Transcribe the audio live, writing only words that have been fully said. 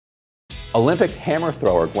Olympic hammer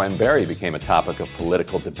thrower Gwen Barry became a topic of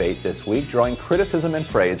political debate this week, drawing criticism and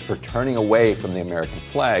praise for turning away from the American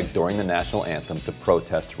flag during the national anthem to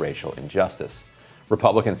protest racial injustice.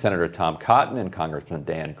 Republican Senator Tom Cotton and Congressman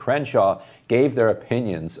Dan Crenshaw gave their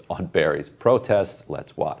opinions on Barry's protest.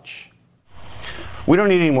 Let's watch. We don't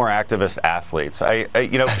need any more activist athletes.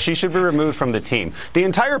 She should be removed from the team. The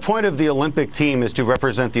entire point of the Olympic team is to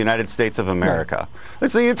represent the United States of America.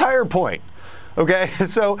 That's the entire point. Okay,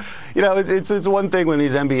 so, it's one thing when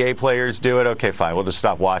these NBA players do it. Okay, fine, we'll just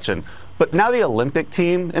stop watching. But now the Olympic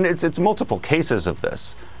team, and it's multiple cases of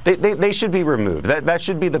this, they should be removed. That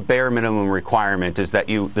should be the bare minimum requirement, is that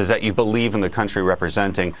you believe in the country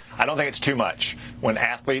representing. I don't think it's too much when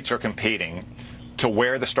athletes are competing to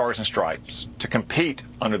wear the Stars and Stripes, to compete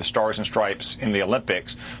under the Stars and Stripes in the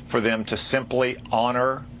Olympics, for them to simply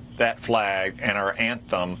honor that flag and our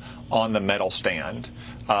anthem on the medal stand.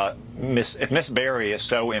 If Miss Barry is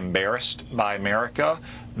so embarrassed by America,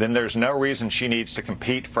 then there's no reason she needs to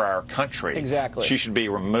compete for our country. Exactly. She should be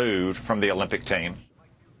removed from the Olympic team.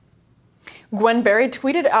 Gwen Barry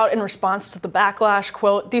tweeted out in response to the backlash,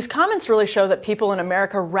 quote, "These comments really show that people in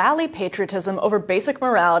America rally patriotism over basic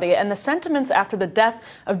morality, and the sentiments after the death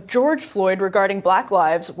of George Floyd regarding Black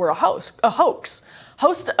lives were a hoax.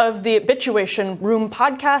 Host of the Obituation Room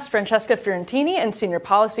podcast, Francesca Fiorentini, and senior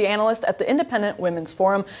policy analyst at the Independent Women's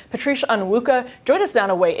Forum, Patricia Onwuka, joined us now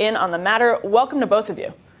to weigh in on the matter. Welcome to both of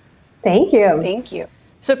you. Thank you. Thank you.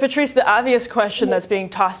 So, Patrice, the obvious question that's being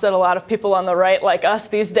tossed at a lot of people on the right, like us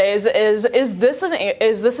these days, is this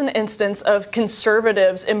an instance of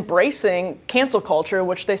conservatives embracing cancel culture,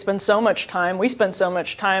 which we spend so much time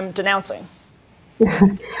denouncing?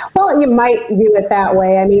 Well, you might view it that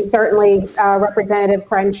way. I mean, certainly Representative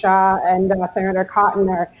Crenshaw and Senator Cotton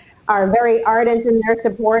are very ardent in their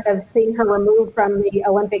support of seeing her removed from the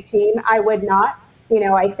Olympic team. I would not.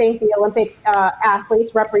 I think the Olympic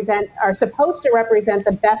athletes are supposed to represent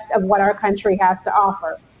the best of what our country has to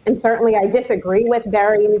offer. And certainly I disagree with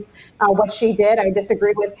Barry's, what she did. I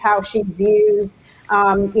disagree with how she views,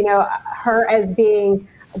 her as being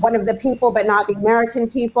one of the people, but not the American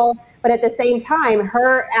people. But at the same time,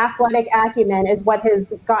 her athletic acumen is what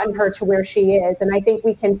has gotten her to where she is. And I think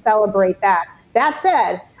we can celebrate that. That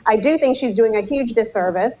said, I do think she's doing a huge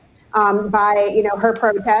disservice by, her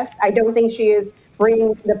protest. I don't think she is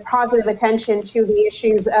bringing the positive attention to the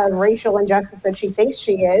issues of racial injustice that she thinks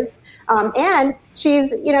she is. And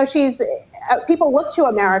people look to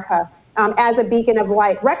America as a beacon of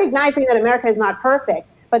light, recognizing that America is not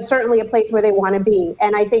perfect, but certainly a place where they want to be.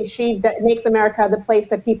 And I think she makes America the place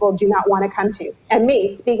that people do not want to come to. And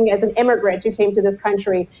me, speaking as an immigrant who came to this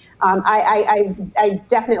country, I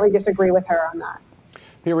definitely disagree with her on that.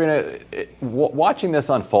 Irina, watching this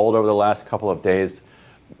unfold over the last couple of days,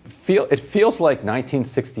 it feels like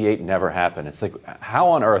 1968 never happened. It's like, how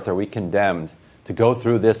on earth are we condemned to go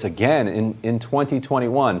through this again in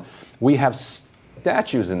 2021? We have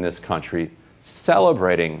statues in this country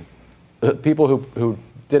celebrating people who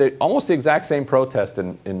did almost the exact same protest in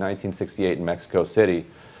 1968 in Mexico City.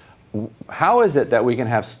 How is it that we can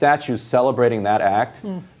have statues celebrating that act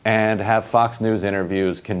and have Fox News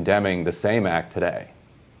interviews condemning the same act today?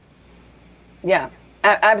 Yeah.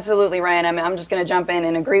 Absolutely, Ryan. I'm just going to jump in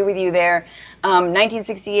and agree with you there.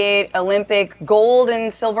 1968 Olympic gold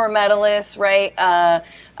and silver medalists, right?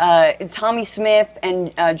 Tommy Smith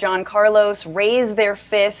and John Carlos raised their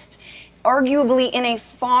fist, arguably in a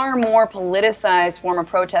far more politicized form of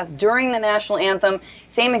protest during the national anthem.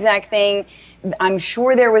 Same exact thing. I'm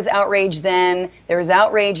sure there was outrage then. There's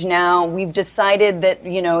outrage now. We've decided that,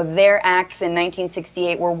 their acts in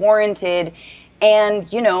 1968 were warranted. And,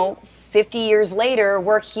 50 years later,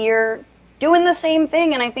 we're here doing the same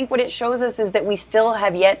thing. And I think what it shows us is that we still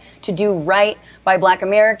have yet to do right by Black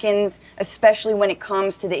Americans, especially when it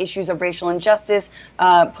comes to the issues of racial injustice,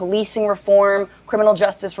 policing reform, criminal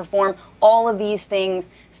justice reform. All of these things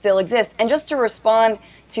still exist. And just to respond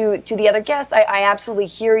to the other guest, I absolutely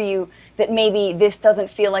hear you that maybe this doesn't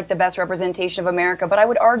feel like the best representation of America. But I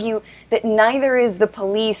would argue that neither is the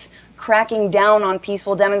police cracking down on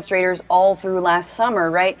peaceful demonstrators all through last summer,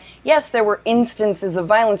 right? Yes, there were instances of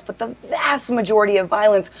violence, but the vast majority of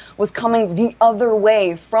violence was coming the other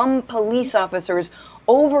way from police officers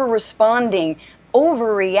over-responding,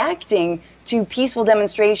 overreacting to peaceful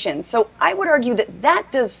demonstrations. So I would argue that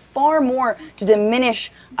that does far more to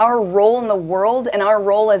diminish our role in the world and our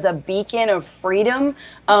role as a beacon of freedom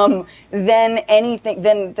than anything,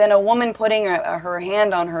 than a woman putting her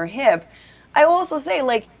hand on her hip. I will also say,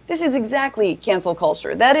 this is exactly cancel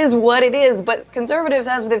culture. That is what it is. But conservatives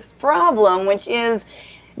have this problem, which is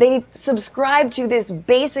They subscribe to this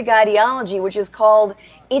basic ideology, which is called,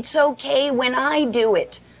 it's okay when I do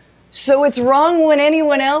it. So it's wrong when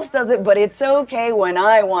anyone else does it, but it's okay when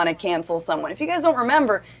I want to cancel someone. If you guys don't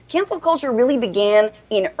remember, cancel culture really began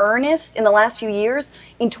in earnest in the last few years.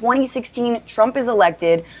 In 2016, Trump is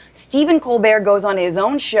elected. Stephen Colbert goes on his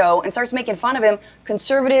own show and starts making fun of him.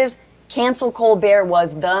 Conservatives, cancel Colbert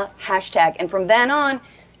was the hashtag. And from then on,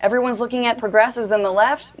 everyone's looking at progressives and the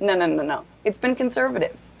left. No. It's been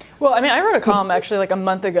conservatives. Well, I mean, I wrote a column actually like a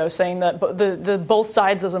month ago saying that the both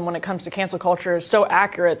sidesism when it comes to cancel culture is so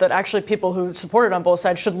accurate that actually people who support it on both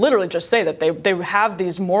sides should literally just say that they have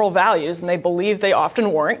these moral values and they believe they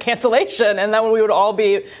often warrant cancellation, and that we would all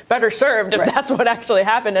be better served if that's what actually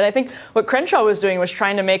happened. And I think what Crenshaw was doing was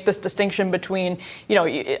trying to make this distinction between,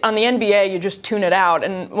 on the NBA, you just tune it out,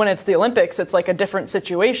 and when it's the Olympics, it's like a different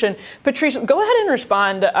situation. Patrice, go ahead and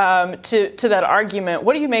respond to that argument.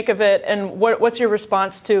 What do you make of it, and what's your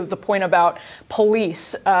response to the point about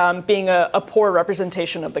police being a poor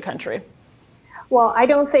representation of the country? Well, I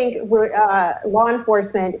don't think law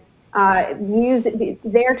enforcement used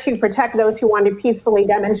there to protect those who want to peacefully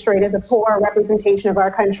demonstrate as a poor representation of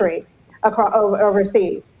our country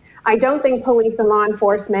overseas. I don't think police and law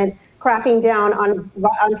enforcement cracking down on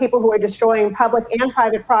people who are destroying public and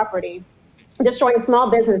private property, destroying small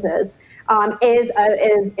businesses, is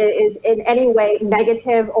in any way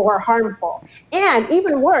negative or harmful. And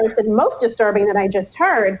even worse and most disturbing that I just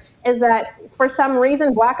heard is that for some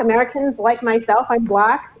reason, Black Americans like myself, I'm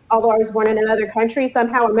Black, although I was born in another country,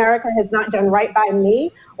 somehow America has not done right by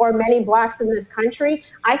me or many Blacks in this country,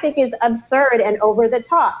 I think is absurd and over the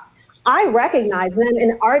top. I recognize and I'm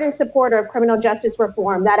an ardent supporter of criminal justice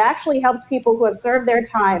reform that actually helps people who have served their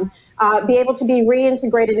time be able to be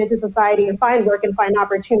reintegrated into society and find work and find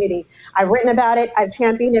opportunity. I've written about it, I've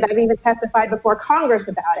championed it, I've even testified before Congress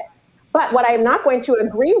about it. But what I'm not going to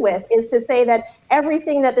agree with is to say that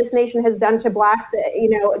everything that this nation has done to Blacks,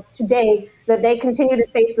 today, that they continue to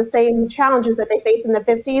face the same challenges that they faced in the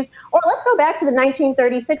 50s. Or let's go back to the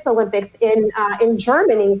 1936 Olympics in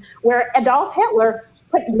Germany, where Adolf Hitler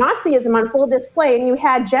put Nazism on full display, and you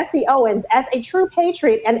had Jesse Owens as a true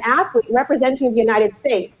patriot and athlete representing the United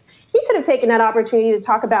States. He could have taken that opportunity to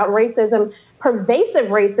talk about racism, pervasive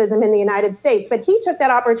racism in the United States, but he took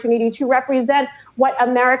that opportunity to represent what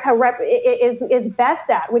America is best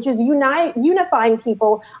at, which is unifying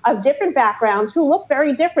people of different backgrounds who look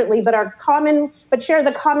very differently but share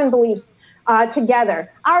the common beliefs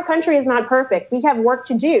together. Our country is not perfect. We have work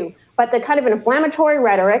to do, but the kind of inflammatory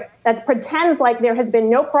rhetoric that pretends like there has been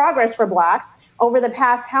no progress for Blacks over the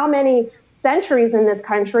past how many centuries in this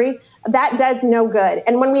country, that does no good.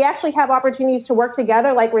 And when we actually have opportunities to work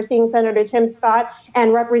together, like we're seeing Senator Tim Scott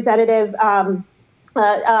and Representative, one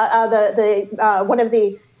of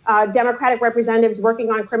the Democratic representatives working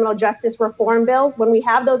on criminal justice reform bills, when we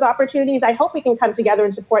have those opportunities, I hope we can come together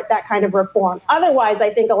and support that kind of reform. Otherwise,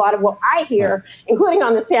 I think a lot of what I hear, including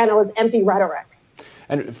on this panel, is empty rhetoric.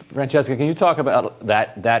 And Francesca, can you talk about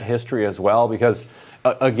that history as well? Because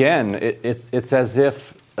again, it's as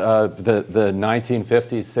if the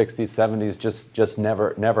 1950s, 60s, 70s just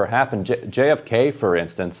never happened. JFK, for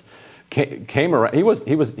instance, came around. He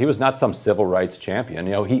was not some civil rights champion.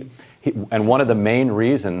 And one of the main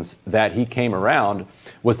reasons that he came around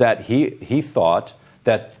was that he thought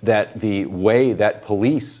that the way that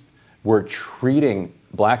police were treating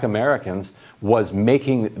Black Americans was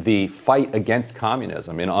making the fight against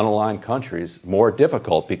communism in unaligned countries more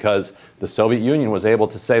difficult, because the Soviet Union was able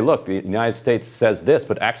to say, look, the United States says this,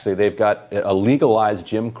 but actually they've got a legalized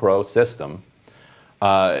Jim Crow system,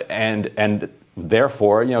 and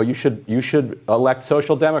therefore, you should elect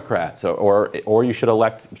social democrats, or you should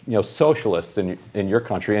elect socialists in your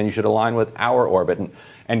country, and you should align with our orbit.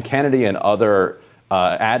 And Kennedy and other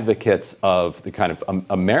advocates of the kind of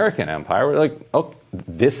American empire were like, oh,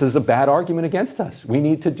 this is a bad argument against us. We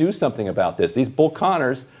need to do something about this. These Bull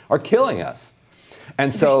Connors are killing us.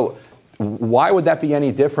 And so why would that be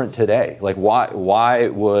any different today? Like, why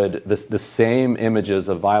would the same images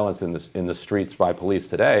of violence in the streets by police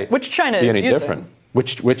today, which China be is any using. different?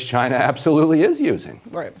 Which China absolutely is using.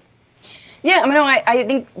 Right. Yeah, I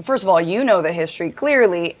think, first of all, you know the history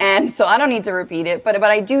clearly, and so I don't need to repeat it, but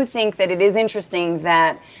I do think that it is interesting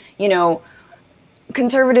that,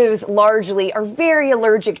 conservatives largely are very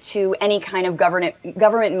allergic to any kind of government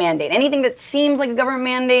mandate. Anything that seems like a government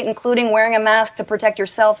mandate, including wearing a mask to protect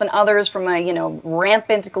yourself and others from a,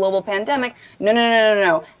 rampant global pandemic.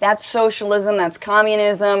 No. That's socialism. That's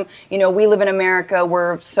communism. We live in America.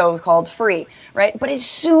 We're so-called free, right? But as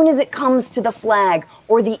soon as it comes to the flag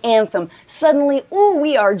or the anthem, suddenly,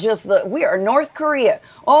 we are North Korea.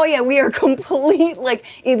 Oh yeah, we are complete. Like,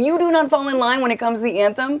 if you do not fall in line when it comes to the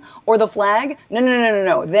anthem or the flag,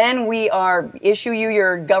 no. Then we issue you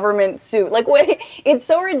your government suit. Like, what? It's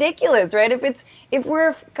so ridiculous, right? If we're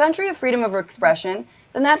a country of freedom of expression,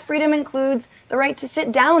 then that freedom includes the right to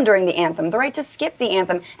sit down during the anthem, the right to skip the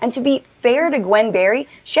anthem. And to be fair to Gwen Barry,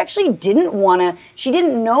 she actually didn't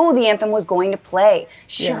know the anthem was going to play.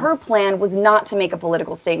 Her plan was not to make a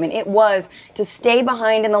political statement. It was to stay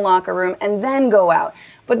behind in the locker room and then go out.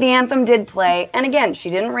 But the anthem did play. And again, she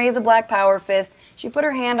didn't raise a black power fist. She put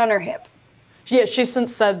her hand on her hip. Yeah, she's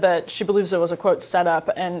since said that she believes it was a, quote, setup.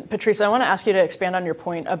 And Patrice, I want to ask you to expand on your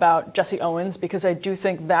point about Jesse Owens, because I do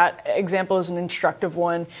think that example is an instructive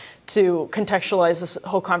one to contextualize this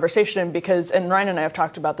whole conversation, because, and Ryan and I have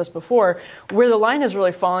talked about this before, where the line is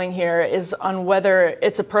really falling here is on whether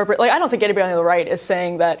it's appropriate. Like, I don't think anybody on the right is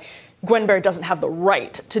saying that Gwen Barry doesn't have the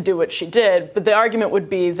right to do what she did, but the argument would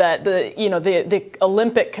be that the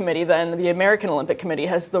Olympic Committee, then the American Olympic Committee,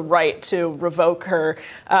 has the right to revoke her,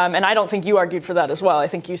 and I don't think you argued for that as well. I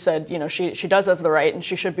think you said she does have the right and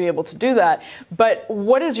she should be able to do that. But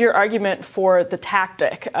what is your argument for the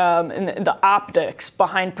tactic and the optics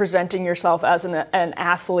behind presenting yourself as an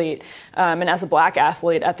athlete and as a black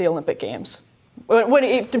athlete at the Olympic Games?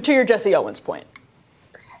 To your Jesse Owens point.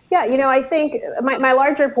 Yeah, I think my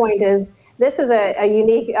larger point is this is a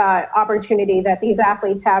unique opportunity that these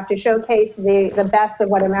athletes have to showcase the best of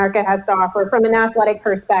what America has to offer from an athletic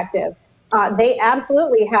perspective. They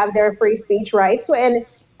absolutely have their free speech rights, and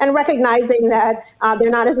recognizing that they're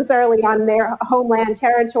not necessarily on their homeland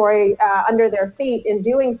territory under their feet in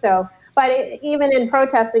doing so. But even in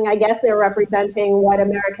protesting, I guess they're representing what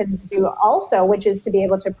Americans do also, which is to be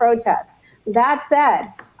able to protest. That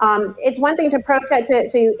said, it's one thing to protest,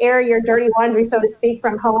 to air your dirty laundry, so to speak,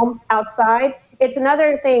 from home outside. It's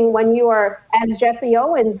another thing when you are, as Jesse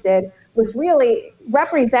Owens did, was really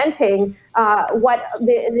representing what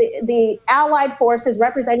the Allied forces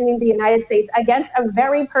representing the United States against a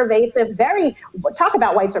very pervasive, talk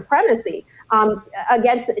about white supremacy,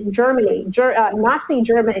 against Germany, Nazi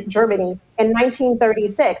Germany in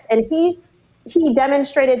 1936. And he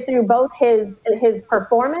demonstrated through both his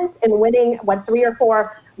performance in winning 3 or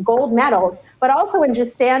 4 gold medals, but also in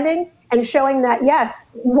just standing and showing that, yes,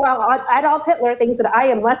 while Adolf Hitler thinks that I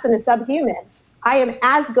am less than a subhuman, I am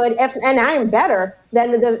as good, and I am better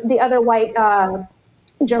than the other white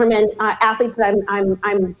German athletes that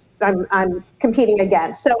I'm competing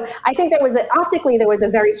against. So I think optically there was a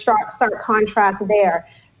very stark contrast there.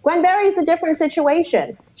 Gwen Barry is a different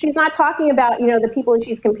situation. She's not talking about, the people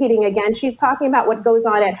she's competing against. She's talking about what goes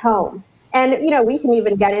on at home. And, we can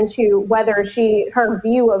even get into whether her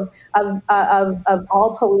view of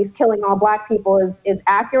all police killing all black people is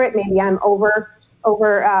accurate. Maybe I'm over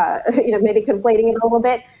maybe conflating it a little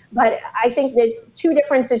bit. But I think it's two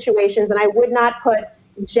different situations, and I would not put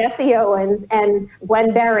Jesse Owens and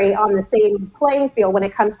Gwen Barry on the same playing field when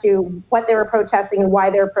it comes to what they were protesting and why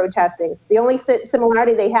they're protesting. The only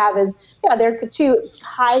similarity they have is, they're two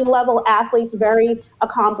high-level athletes, very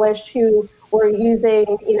accomplished, who were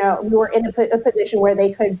who were in a position where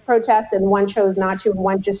they could protest, and one chose not to, and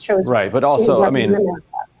one just chose right. But also,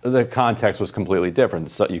 the context was completely different.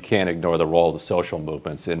 So you can't ignore the role of the social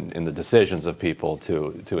movements in the decisions of people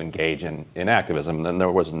to engage in activism. And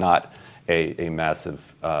there was not a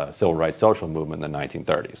massive civil rights social movement in the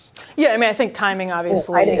 1930s. Yeah, I think timing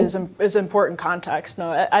obviously is important context.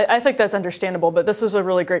 No, I think that's understandable, but this is a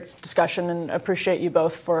really great discussion, and appreciate you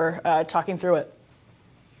both for talking through it.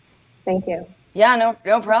 Thank you. Yeah,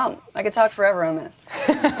 no problem. I could talk forever on this.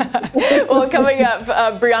 Well, coming up,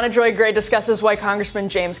 Brianna Joy Gray discusses why Congressman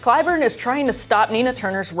James Clyburn is trying to stop Nina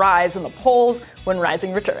Turner's rise in the polls when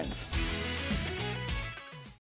Rising returns.